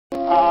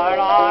Our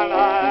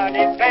honor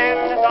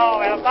defend, so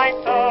we'll fight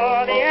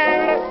to the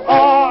end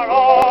for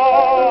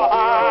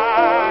Ohio.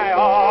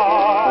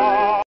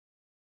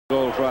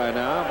 Goal try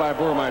now by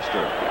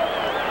Burmeister.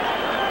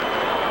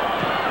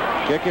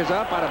 Kick is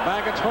up out of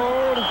Baggett's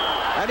hold,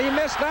 and he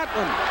missed that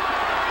one.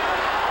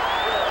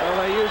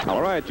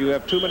 All right, you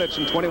have 2 minutes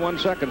and 21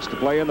 seconds to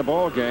play in the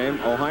ball game.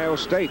 Ohio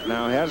State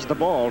now has the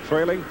ball,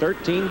 trailing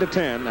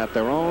 13-10 at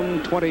their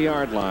own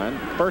 20-yard line.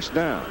 First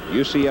down.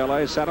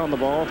 UCLA sat on the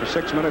ball for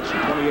 6 minutes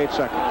and 28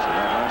 seconds in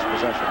that last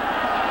possession.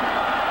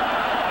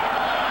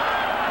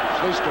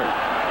 Schlichter,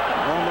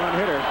 home run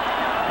hitter,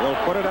 will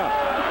put it up.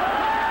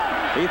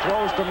 He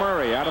throws to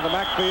Murray out of the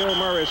backfield.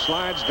 Murray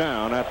slides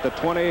down at the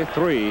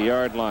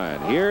 23-yard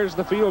line. Here's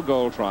the field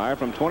goal try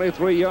from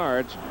 23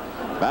 yards.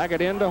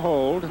 Baggett in to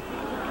hold.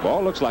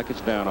 Ball looks like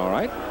it's down all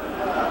right.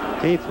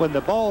 Keith, when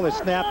the ball is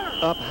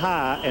snapped up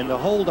high and the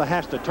holder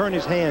has to turn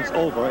his hands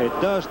over, it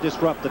does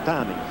disrupt the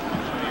timing.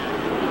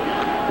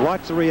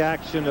 Watch the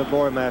reaction of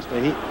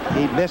Burmeister.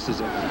 He misses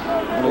it.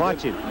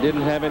 Watch him.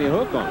 Didn't have any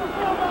hook on it.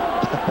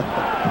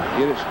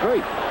 Get it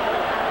straight.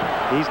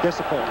 He's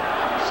disappointed.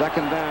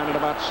 Second down at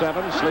about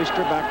 7.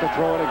 Schlichter back to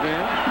throw it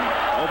again.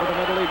 Over the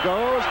middle he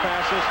goes.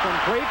 Pass is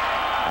complete.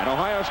 And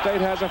Ohio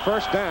State has a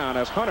first down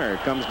as Hunter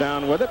comes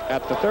down with it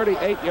at the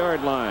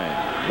 38-yard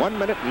line. 1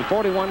 minute and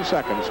 41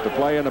 seconds to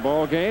play in the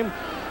ball game.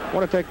 I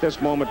want to take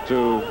this moment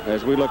to,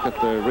 as we look at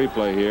the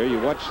replay here, you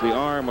watch the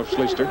arm of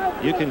Schlichter.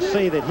 You can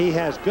see that he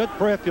has good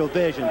peripheral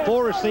vision.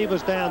 4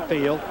 receivers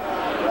downfield.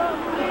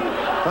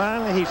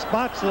 Finally, he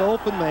spots the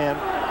open man,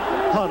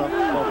 Hunter,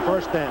 for the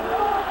first down.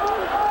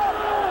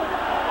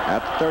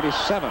 At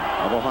 37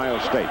 of Ohio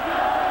State.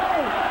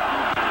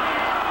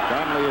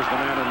 Donnelly is the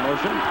man in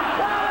motion.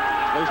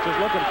 Schlichter's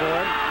looking for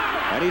him,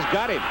 and he's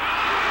got him.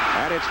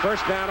 And it's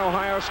first down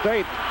Ohio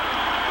State.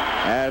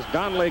 As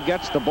Donnelly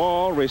gets the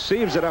ball,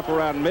 receives it up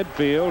around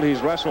midfield, he's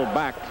wrestled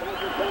back,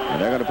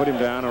 and they're going to put him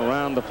down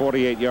around the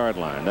 48-yard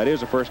line. That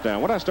is a first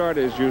down. What I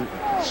started is you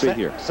see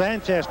here.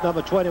 Sanchez,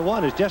 number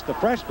 21, is just a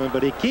freshman,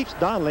 but he keeps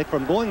Donnelly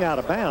from going out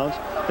of bounds.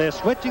 They're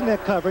switching their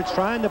coverage,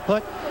 trying to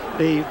put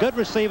the good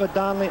receiver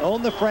Donnelly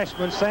on the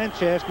freshman,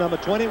 Sanchez, number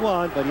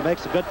 21, but he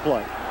makes a good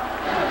play.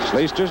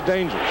 Schlichter's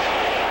dangerous.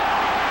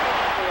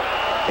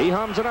 He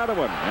hums another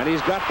one, and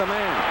he's got the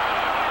man.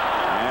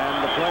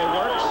 And the play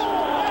works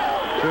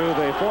to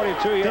the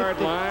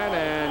 42-yard line,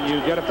 and you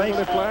get a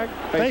penalty flag.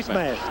 Face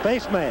mask.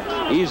 Face mask.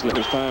 Easily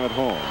his time at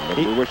home, but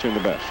we wish him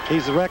the best.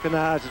 He's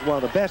recognized as one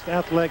of the best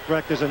athletic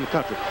directors in the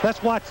country.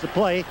 Let's watch the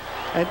play.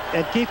 And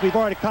Keith, we've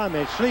already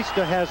commented,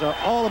 Schlichter has an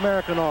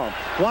all-American arm.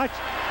 Watch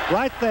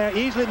right there,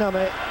 easily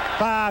number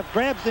 5,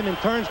 grabs him and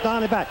turns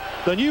Donnelly back.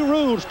 The new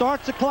rule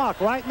starts the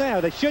clock right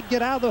now. They should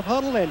get out of the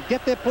huddle and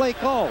get their play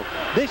called.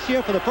 This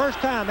year, for the first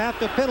time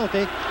after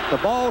penalty, the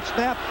ball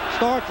snap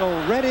starts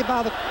already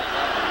by the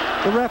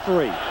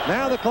referee.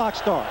 Now the clock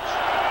starts.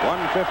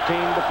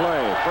 1:15 to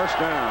play. First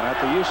down at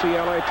the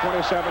UCLA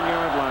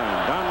 27-yard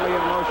line. Donnelly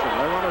in motion.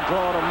 They want to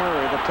draw to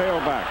Murray, the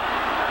tailback.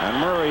 And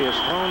Murray is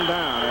thrown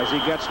down as he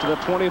gets to the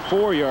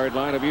 24-yard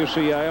line of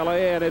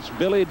UCLA, and it's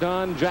Billy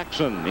Don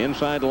Jackson,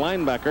 inside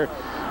linebacker,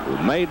 who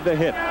made the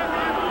hit.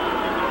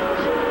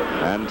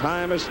 And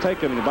time is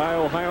taken by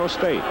Ohio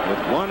State with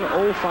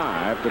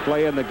 1:05 to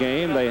play in the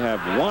game. They have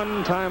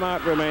 1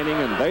 timeout remaining,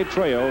 and they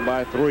trail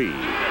by 3.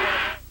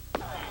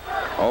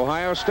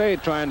 Ohio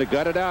State trying to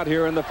gut it out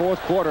here in the 4th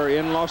quarter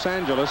in Los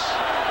Angeles.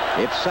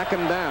 It's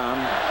second down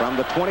from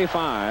the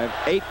 25,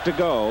 8 to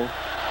go.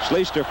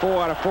 Schlichter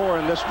 4 out of 4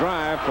 in this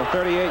drive for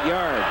 38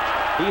 yards.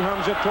 He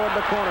hums it toward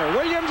the corner.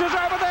 Williams is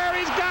over there.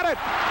 He's got it.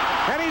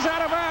 And he's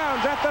out of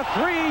bounds at the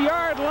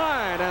 3-yard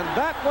line. And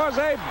that was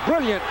a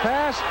brilliant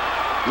pass.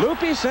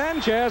 Lupe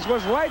Sanchez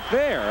was right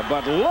there.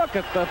 But look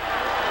at the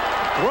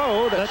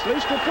throw that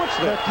Schlichter puts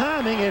there. The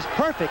timing is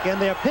perfect,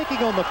 and they're picking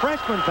on the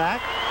freshman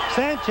back.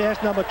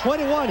 Sanchez, number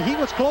 21, he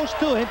was close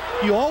to him.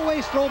 You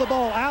always throw the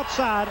ball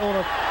outside on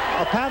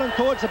a pattern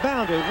towards the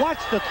boundary. Watch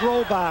the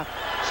throw by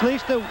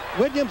Schlichter.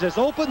 Williams is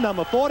open,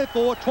 number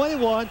 44,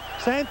 21.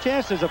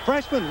 Sanchez is a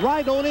freshman,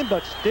 right on him,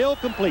 but still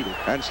completed.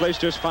 And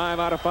Schlichter's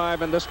 5 out of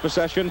 5 in this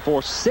possession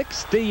for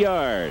 60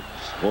 yards.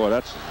 Boy,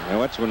 that's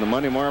when the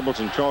money marbles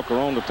and chalk are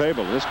on the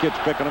table. This kid's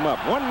picking them up.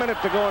 1 minute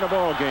to go in the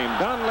ball game.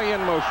 Donnelly in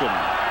motion.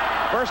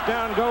 First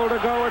down, goal to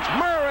go. It's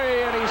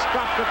Murray, and he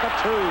stopped at the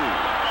 2.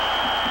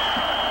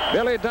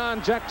 Billy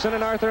Don Jackson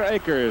and Arthur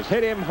Akers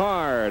hit him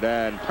hard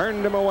and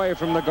turned him away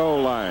from the goal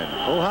line.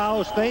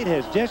 Ohio State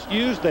has just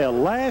used their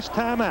last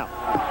timeout.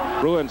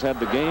 Bruins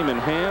had the game in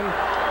hand.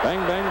 Bang,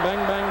 bang,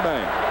 bang, bang,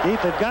 bang.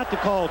 Keith, they've got to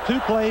call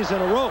 2 plays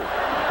in a row.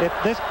 If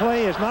this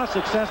play is not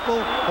successful,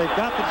 they've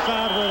got to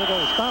decide whether they're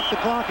going to stop the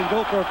clock and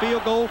go for a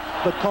field goal,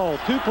 but call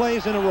 2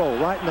 plays in a row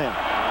right now.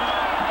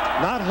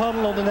 Not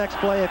huddle on the next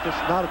play if it's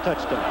not a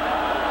touchdown.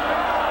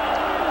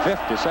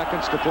 50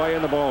 seconds to play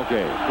in the ball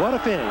game. What a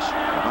finish.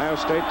 Ohio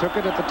State took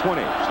it at the 20.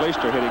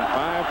 Schlichter hitting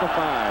 5 for 5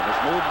 has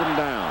moved them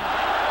down.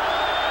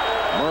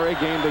 Murray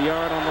gained a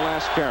yard on the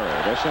last carry.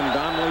 They send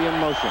Donnelly in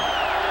motion.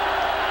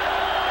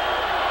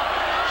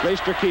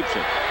 Schlichter keeps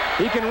it.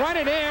 He can run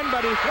it in,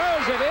 but he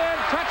throws it in.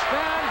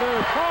 Touchdown to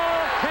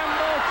Paul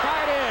Campbell,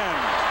 tight end.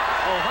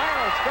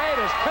 Ohio State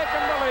has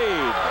taken the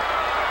lead.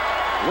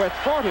 With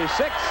 46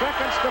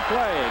 seconds to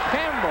play,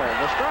 Campbell,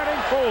 the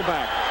starting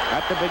fullback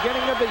at the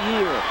beginning of the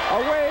year. A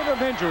wave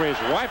of injuries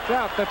wiped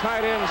out the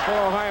tight ends for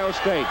Ohio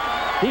State.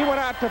 He went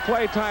out to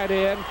play tight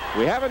end.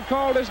 We haven't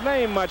called his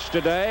name much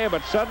today,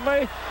 but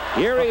suddenly,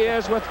 here he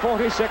is with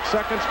 46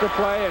 seconds to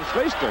play, and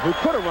Schlichter, who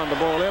could have run the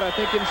ball in, I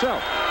think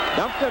himself,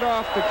 dumped it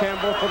off to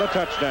Campbell for the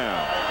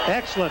touchdown.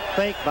 Excellent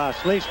fake by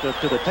Schlichter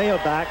to the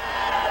tailback.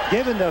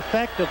 Given the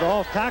effect of the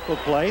off-tackle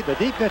play, the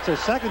defensive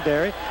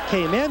secondary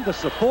came in to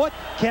support.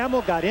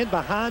 Campbell got in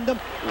behind them,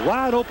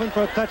 wide open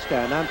for a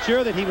touchdown. I'm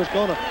sure that he was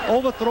going to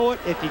overthrow it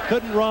if he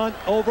couldn't run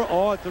over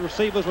or if the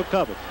receivers were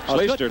covered.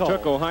 Schlichter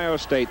took Ohio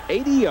State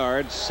 80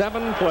 yards,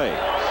 7 plays.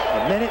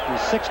 A minute and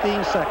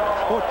 16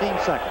 seconds, 14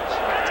 seconds.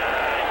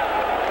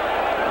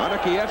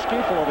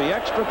 Anakiewski for the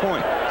extra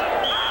point.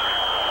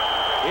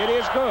 It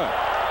is good.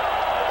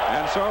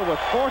 And so with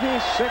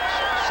 46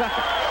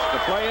 seconds to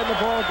play in the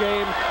ball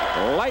game,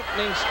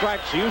 lightning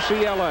strikes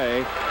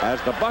UCLA as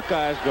the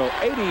Buckeyes go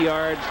 80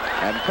 yards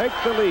and take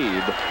the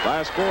lead by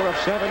a score of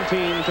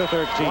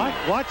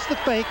 17-13. Watch the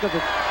fake of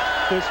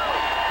this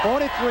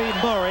 43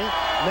 Murray.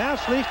 Now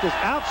Schlichter's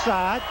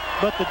outside,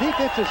 but the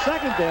defensive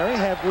secondary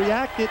have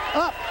reacted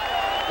up.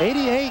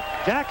 88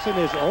 Jackson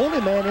is the only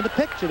man in the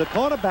picture. The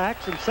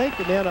cornerbacks and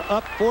safety men are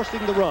up,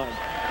 forcing the run.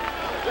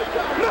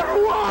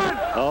 Number 1!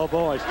 Oh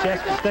boy, his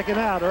chest is sticking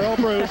out. Earl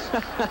Bruce.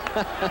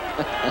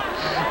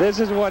 This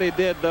is what he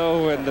did,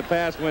 though, when the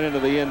pass went into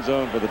the end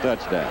zone for the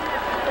touchdown.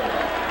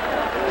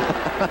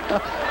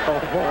 Oh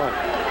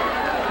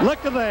boy.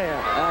 Look at there.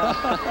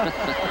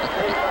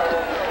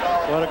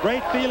 What a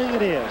great feeling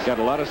it is. Got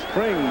a lot of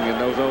spring in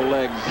those old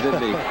legs,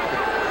 didn't he?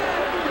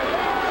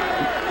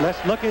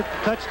 Let's look at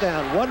the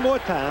touchdown one more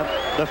time.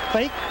 The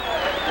fake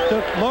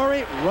to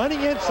Murray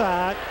running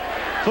inside.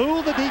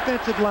 Fooled the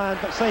defensive line,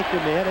 but safety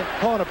men and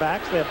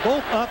cornerbacks. They're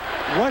both up,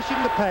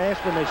 rushing the pass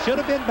when they should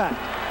have been back.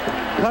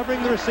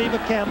 Covering the receiver,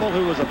 Campbell,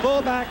 who was a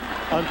fullback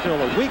until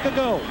a week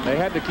ago. They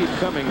had to keep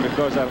coming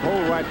because that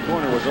whole right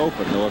corner was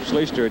open. Though if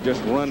Schlichter had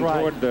just run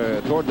toward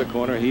the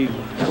corner, he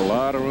had a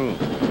lot of room.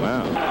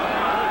 Wow.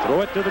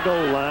 Throw it to the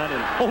goal line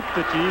and hope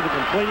that you either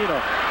complete it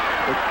or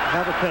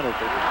have a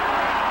penalty.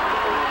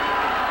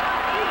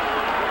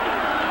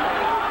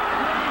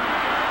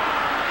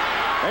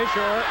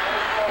 Bayshore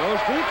goes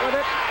deep with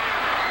it.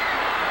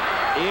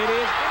 It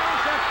is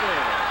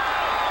intercepted.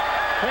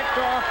 Picked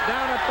off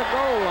down at the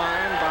goal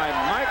line by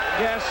Mike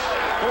Guess.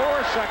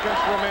 4 seconds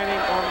remaining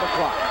on the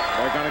clock.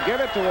 They're going to give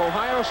it to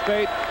Ohio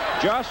State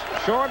just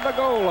short of the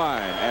goal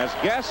line as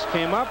Guess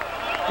came up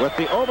with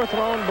the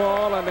overthrown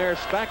ball, and they're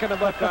stacking the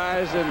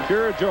Buckeyes in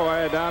pure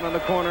joy down in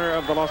the corner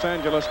of the Los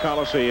Angeles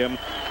Coliseum.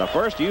 The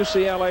first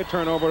UCLA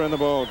turnover in the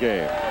ball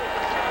game.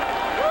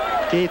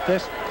 Keith,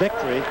 this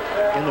victory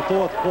in the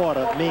fourth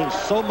quarter means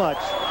so much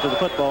to the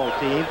football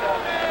team.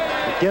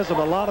 It gives them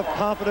a lot of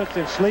confidence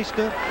in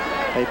Schlichter.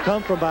 They've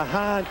come from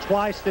behind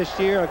twice this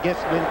year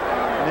against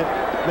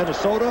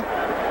Minnesota,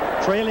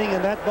 trailing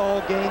in that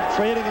ball game,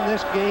 trailing in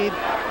this game,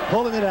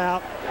 pulling it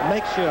out,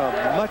 makes you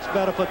a much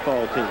better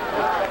football team.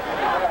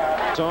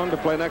 It's on to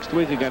play next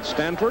week against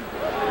Stanford.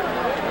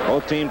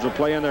 Both teams will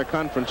play in their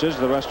conferences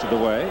the rest of the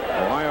way.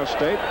 Ohio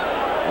State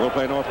will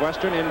play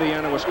Northwestern,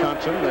 Indiana,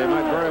 Wisconsin. They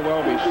might very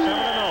well be 7-0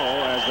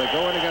 as they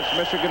go in against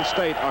Michigan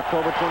State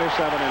October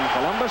 27 in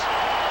Columbus.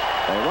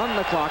 They run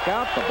the clock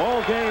out. The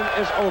ball game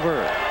is over.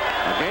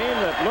 A game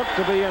that looked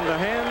to be in the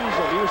hands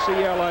of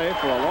UCLA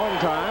for a long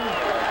time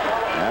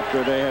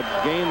after they had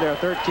gained their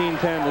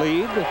 13-10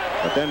 lead.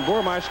 But then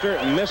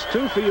Burmeister missed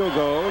 2 field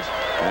goals,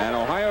 and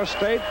Ohio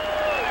State,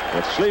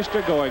 with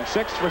Schlichter going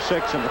 6 for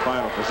 6 in the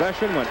final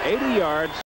possession, went 80 yards.